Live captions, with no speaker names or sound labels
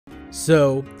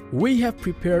So, we have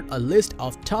prepared a list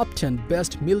of top 10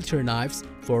 best military knives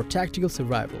for tactical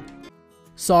survival.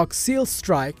 SOG Seal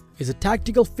Strike is a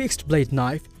tactical fixed blade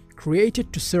knife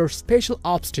created to serve special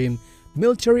ops team,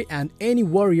 military and any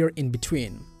warrior in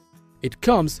between. It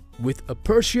comes with a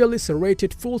partially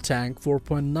serrated full tank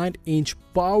 4.9-inch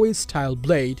Bowie style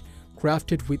blade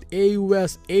crafted with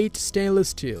AUS 8 stainless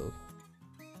steel.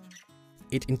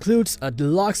 It includes a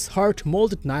deluxe heart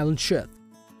molded nylon sheath.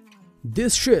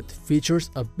 This sheath features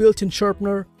a built-in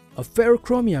sharpener, a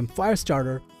ferrochromium fire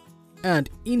starter, and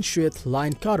in-sheath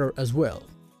line cutter as well.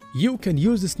 You can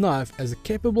use this knife as a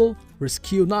capable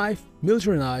rescue knife,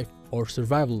 military knife, or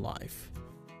survival knife.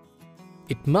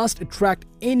 It must attract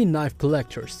any knife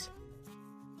collectors.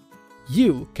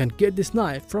 You can get this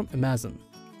knife from Amazon,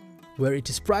 where it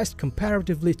is priced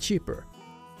comparatively cheaper.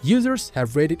 Users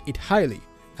have rated it highly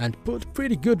and put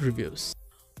pretty good reviews.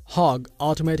 HOG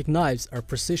automatic knives are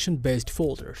precision-based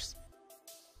folders.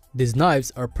 These knives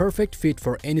are perfect fit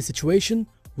for any situation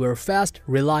where fast,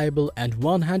 reliable, and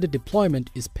one-handed deployment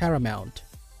is paramount.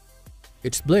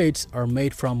 Its blades are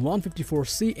made from 154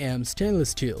 cm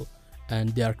stainless steel, and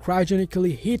they are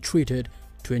cryogenically heat-treated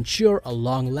to ensure a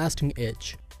long-lasting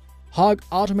edge. HOG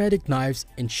automatic knives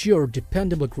ensure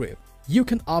dependable grip. You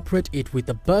can operate it with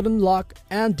a button lock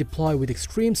and deploy with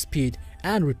extreme speed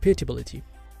and repeatability.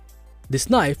 This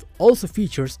knife also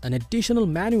features an additional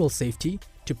manual safety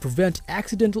to prevent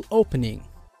accidental opening.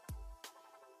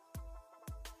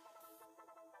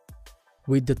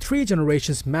 With the 3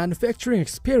 generations manufacturing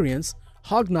experience,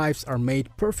 HOG knives are made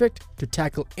perfect to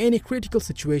tackle any critical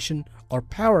situation or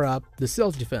power up the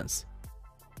self-defense.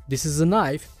 This is a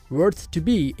knife worth to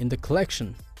be in the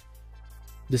collection.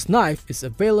 This knife is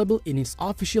available in its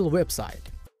official website.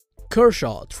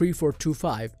 Kershaw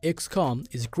 3425 XCOM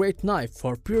is a great knife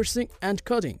for piercing and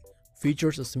cutting.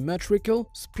 Features a symmetrical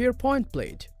spear point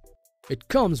blade. It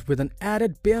comes with an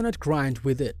added bayonet grind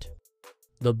with it.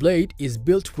 The blade is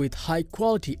built with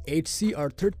high-quality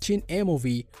HCR13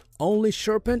 MOV, only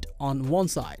sharpened on one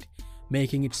side,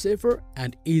 making it safer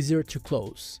and easier to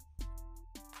close.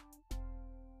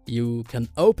 You can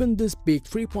open this big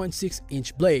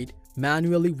 3.6-inch blade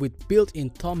manually with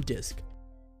built-in thumb disc.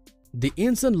 The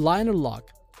instant liner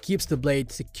lock keeps the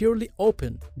blade securely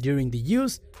open during the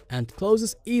use and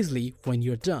closes easily when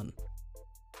you're done.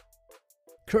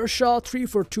 Kershaw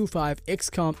 3425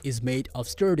 XCOM is made of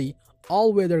sturdy,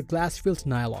 all-weather glass-filled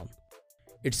nylon.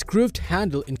 Its grooved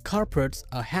handle incorporates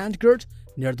a handguard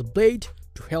near the blade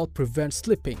to help prevent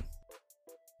slipping.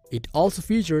 It also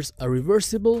features a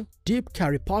reversible, deep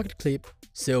carry pocket clip,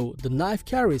 so the knife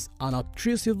carries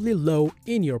unobtrusively low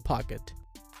in your pocket.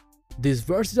 This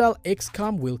versatile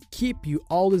XCOM will keep you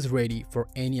always ready for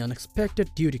any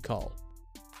unexpected duty call.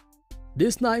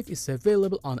 This knife is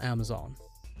available on Amazon.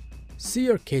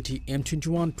 CRKT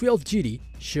M21 12GD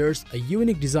shares a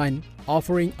unique design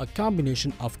offering a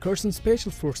combination of Kherson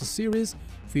Special Forces series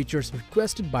features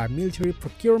requested by military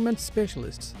procurement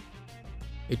specialists.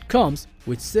 It comes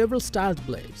with several styled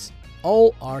blades.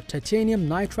 All are titanium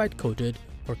nitride coated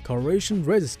for corrosion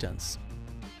resistance.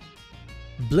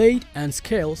 Blade and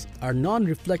scales are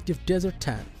non-reflective desert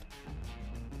tan.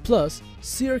 Plus,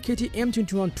 CRKT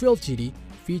M21 12GD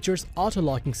features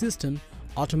auto-locking system,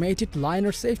 automated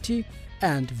liner safety,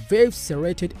 and wave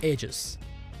serrated edges.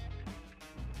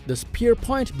 The spear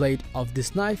point blade of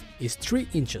this knife is 3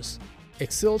 inches,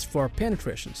 excels for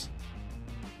penetrations.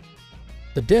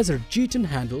 The Desert G10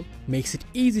 handle makes it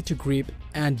easy to grip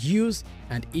and use,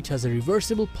 and it has a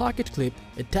reversible pocket clip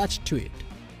attached to it.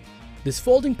 This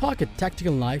folding pocket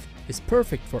tactical knife is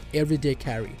perfect for everyday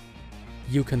carry.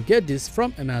 You can get this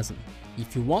from Amazon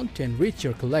if you want to enrich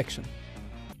your collection.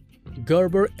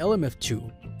 Gerber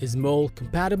LMF2 is mold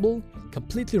compatible,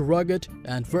 completely rugged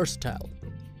and versatile.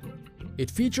 It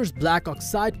features black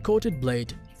oxide coated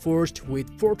blade forged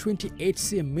with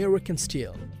 428C American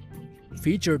steel.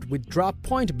 Featured with drop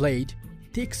point blade,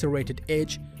 thick serrated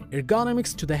edge,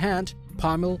 ergonomics to the hand,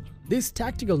 pommel, this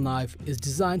tactical knife is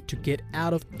designed to get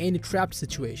out of any trapped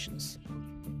situations.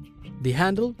 The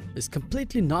handle is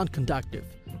completely non-conductive,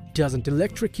 doesn't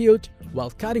electrocute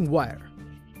while cutting wire.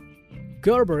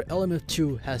 Gerber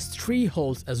LMF2 has 3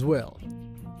 holes as well.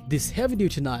 This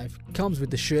heavy-duty knife comes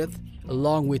with the sheath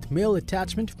along with male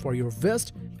attachment for your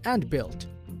vest and belt.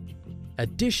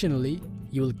 Additionally,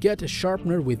 you will get a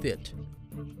sharpener with it.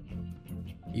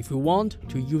 If you want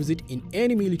to use it in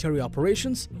any military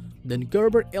operations, then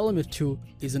Gerber LMF2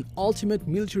 is an ultimate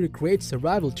military-grade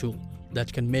survival tool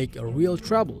that can make a real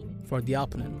trouble for the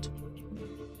opponent.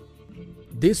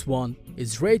 This one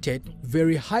is rated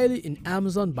very highly in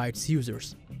Amazon by its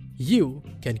users. You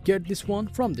can get this one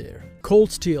from there. cold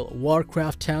steel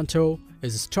Warcraft Tanto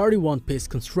is a sturdy one-piece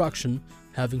construction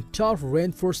having tough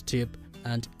reinforced tip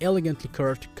and elegantly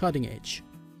curved cutting edge.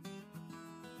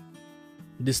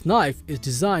 This knife is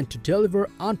designed to deliver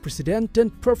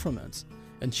unprecedented performance,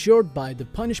 ensured by the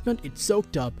punishment it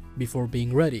soaked up before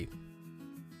being ready.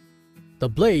 The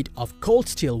blade of cold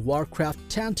steel Warcraft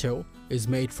Tanto is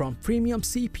made from premium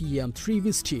CPM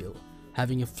 3V steel,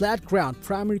 having a flat ground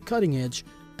primary cutting edge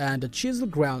and a chisel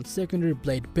ground secondary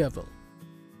blade bevel.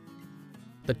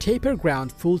 The taper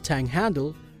ground full tang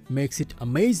handle makes it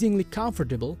amazingly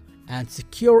comfortable and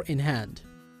secure in hand.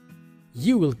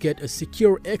 You will get a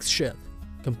secure X-sheath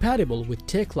compatible with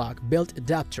Tech-Lock belt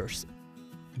adapters.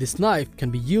 This knife can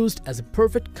be used as a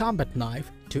perfect combat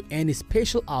knife to any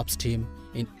special ops team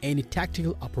in any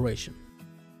tactical operation.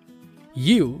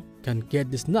 You can get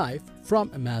this knife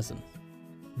from Amazon.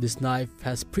 This knife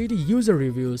has pretty user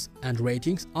reviews and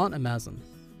ratings on Amazon.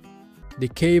 The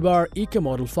K-Bar Eco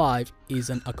Model 5 is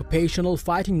an occupational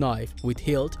fighting knife with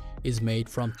hilt is made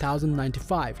from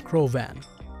 1095 Crovan.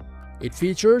 It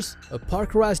features a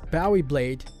parkerized Bowie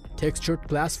blade, textured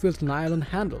glass-filled nylon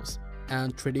handles,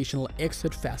 and traditional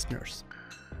X-head fasteners.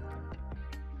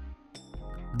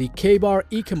 The K-Bar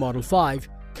Eco Model 5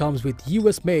 comes with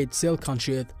US-made silicone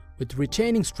sheath with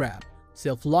retaining strap,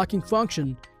 self-locking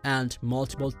function, and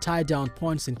multiple tie-down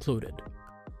points included.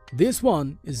 This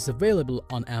one is available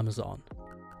on Amazon.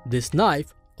 This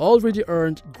knife already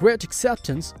earned great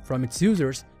acceptance from its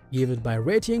users given by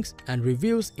ratings and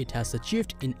reviews it has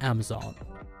achieved in Amazon.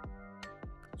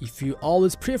 If you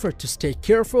always prefer to stay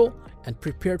careful and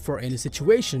prepared for any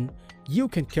situation, you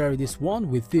can carry this one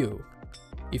with you.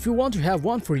 If you want to have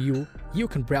one for you, you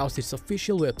can browse its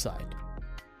official website.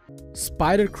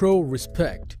 Spider Crow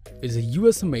Respect is a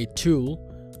US-made tool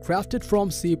crafted from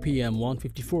CPM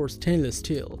 154 stainless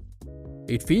steel.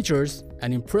 It features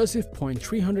an impressive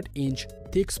 0.300-inch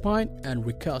thick spine and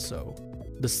ricasso.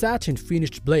 The satin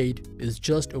finished blade is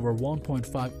just over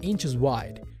 1.5 inches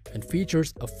wide and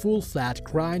features a full flat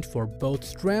grind for both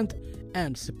strength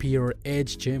and superior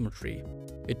edge geometry.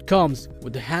 It comes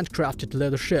with a handcrafted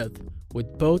leather sheath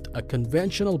with both a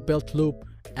conventional belt loop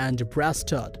and a brass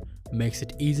stud, makes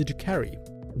it easy to carry.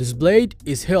 This blade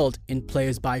is held in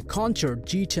place by contoured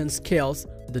G10 scales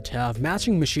that have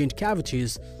matching machined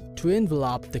cavities to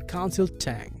envelop the concealed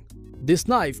tang. This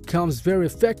knife comes very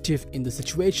effective in the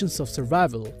situations of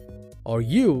survival, or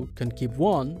you can keep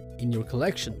one in your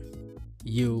collection.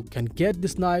 You can get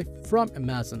this knife from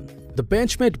Amazon. The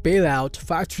Benchmade Bailout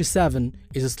 537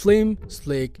 is a slim,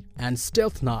 sleek, and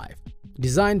stealth knife,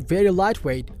 designed very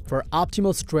lightweight for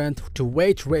optimal strength to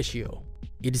weight ratio.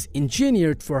 It is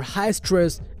engineered for high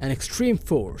stress and extreme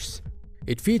force.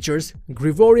 It features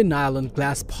Grivori nylon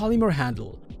glass polymer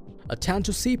handle, a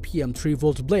Tanto CPM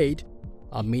 3V blade,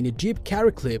 a mini deep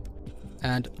carry clip,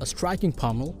 and a striking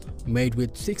pommel made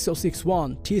with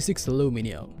 6061 T6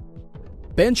 aluminum.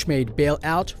 Benchmade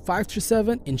Bailout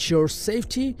 537 ensures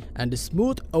safety and a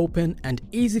smooth open and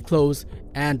easy close,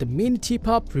 and the mini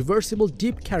tip-up reversible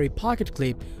deep carry pocket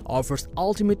clip offers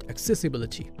ultimate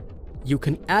accessibility. You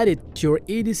can add it to your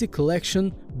EDC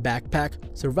collection,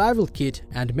 backpack, survival kit,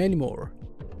 and many more.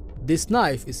 This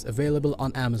knife is available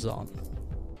on Amazon.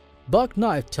 Buck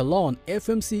Knife Talon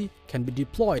FMC can be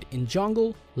deployed in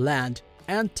jungle, land,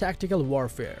 and tactical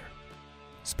warfare.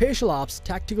 Special Ops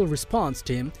Tactical Response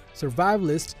Team,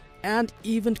 survivalists, and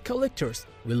event collectors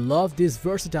will love this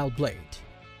versatile blade.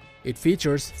 It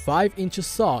features 5 inches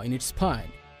saw in its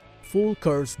spine, full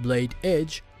curved blade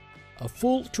edge, a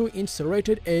full 2-inch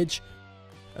serrated edge,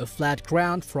 a flat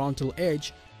ground frontal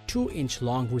edge, 2-inch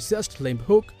long recessed limb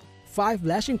hook, 5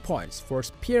 lashing points for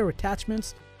spear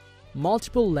attachments,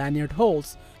 multiple lanyard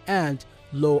holes, and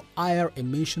low IR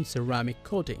emission ceramic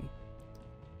coating.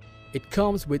 It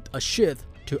comes with a sheath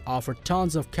to offer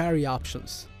tons of carry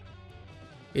options.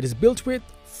 It is built with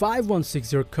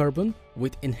 5160 carbon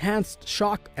with enhanced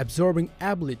shock absorbing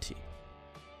ability.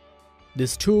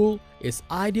 This tool is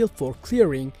ideal for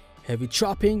clearing, heavy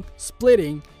chopping,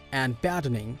 splitting, and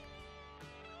battening.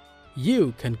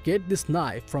 You can get this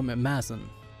knife from Amazon.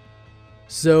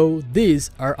 So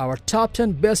these are our top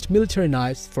 10 best military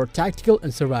knives for tactical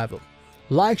and survival.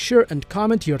 Like, share, and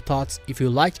comment your thoughts if you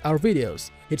liked our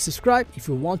videos. Hit subscribe if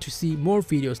you want to see more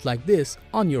videos like this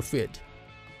on your feed.